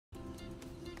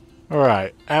All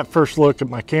right, at first look at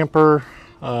my camper,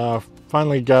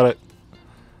 finally got it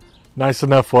nice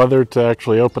enough weather to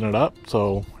actually open it up.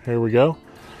 So here we go.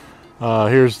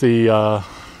 Here's the, I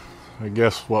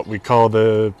guess what we call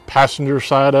the passenger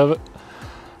side of it.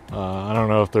 I don't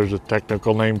know if there's a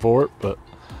technical name for it, but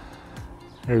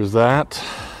here's that.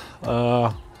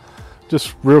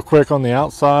 Just real quick on the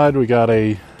outside, we got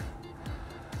an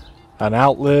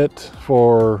outlet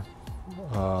for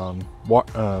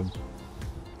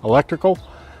electrical.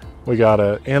 We got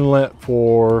an inlet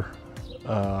for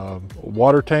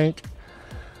water tank.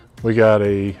 We got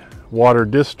a water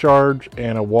discharge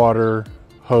and a water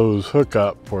hose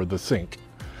hookup for the sink.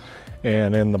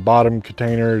 And in the bottom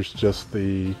container is just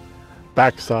the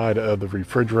back side of the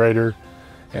refrigerator,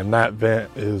 and that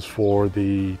vent is for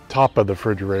the top of the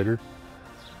refrigerator.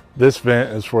 This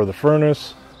vent is for the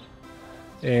furnace,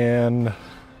 and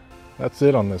that's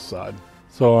it on this side.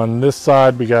 So on this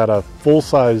side we got a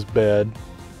full-size bed,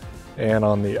 and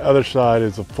on the other side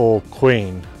is a full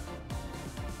queen.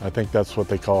 I think that's what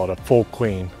they call it, a full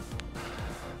queen.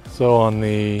 So on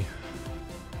the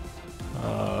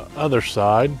other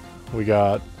side we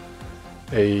got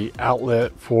a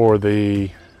outlet for the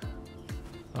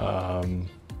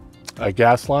a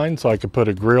gas line, so I could put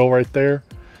a grill right there,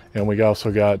 and we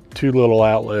also got two little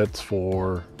outlets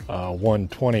for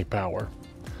 120 power,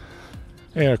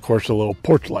 and of course a little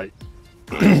porch light.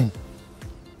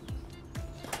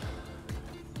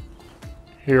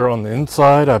 Here on the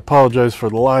inside, I apologize for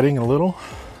the lighting a little.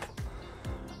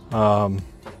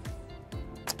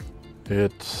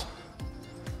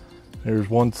 Here's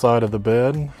one side of the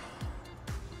bed,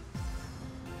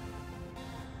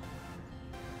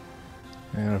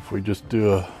 and if we just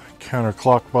do a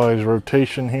counterclockwise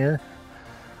rotation here,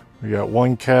 we got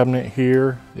one cabinet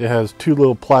here. It has two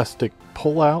little plastic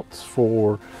pullouts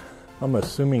for, I'm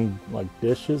assuming, like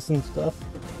dishes and stuff.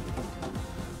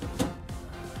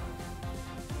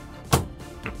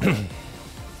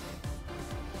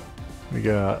 We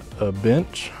got a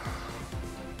bench.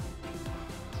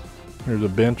 There's a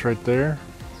bench right there.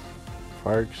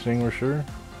 Fire extinguisher.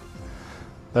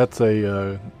 That's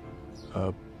a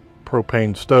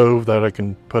propane stove that I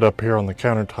can put up here on the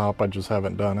countertop. I just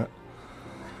haven't done it.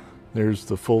 There's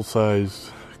the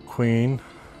full-size queen.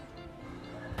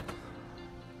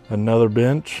 Another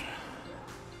bench.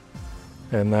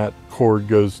 And that cord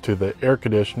goes to the air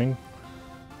conditioning.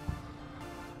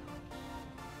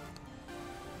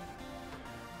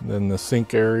 Then the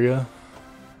sink area.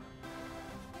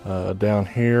 Down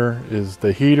here is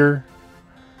the heater.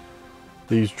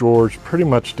 These drawers pretty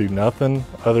much do nothing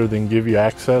other than give you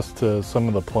access to some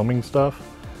of the plumbing stuff.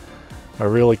 I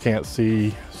really can't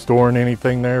see storing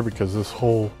anything there because this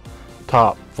whole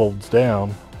top folds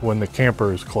down when the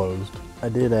camper is closed. I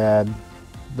did add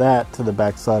that to the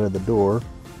back side of the door.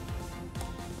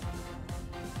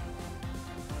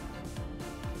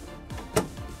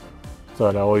 So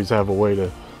I'd always have a way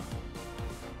to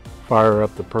fire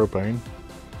up the propane.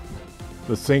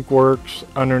 The sink works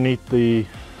underneath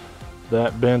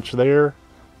that bench there.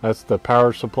 That's the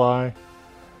power supply.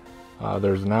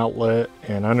 There's an outlet,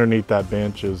 and underneath that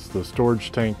bench is the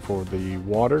storage tank for the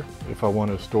water, if I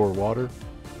want to store water.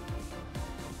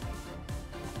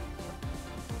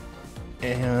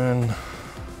 And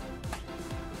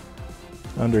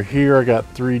under here I got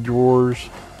three drawers.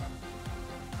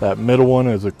 That middle one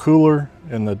is a cooler,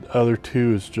 and the other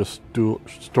two is just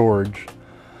storage.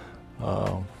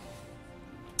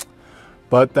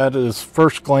 But that is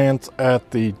first glance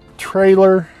at the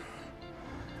trailer.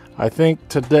 I think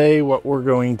today what we're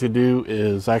going to do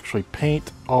is actually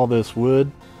paint all this wood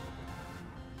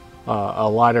a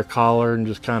lighter color and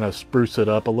just kind of spruce it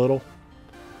up a little.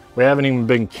 We haven't even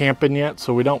been camping yet,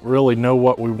 so we don't really know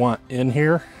what we want in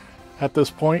here at this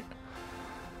point.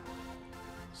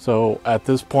 So at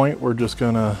this point we're just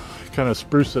gonna kind of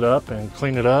spruce it up and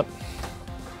clean it up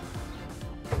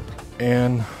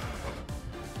and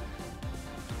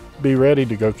be ready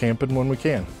to go camping when we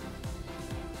can.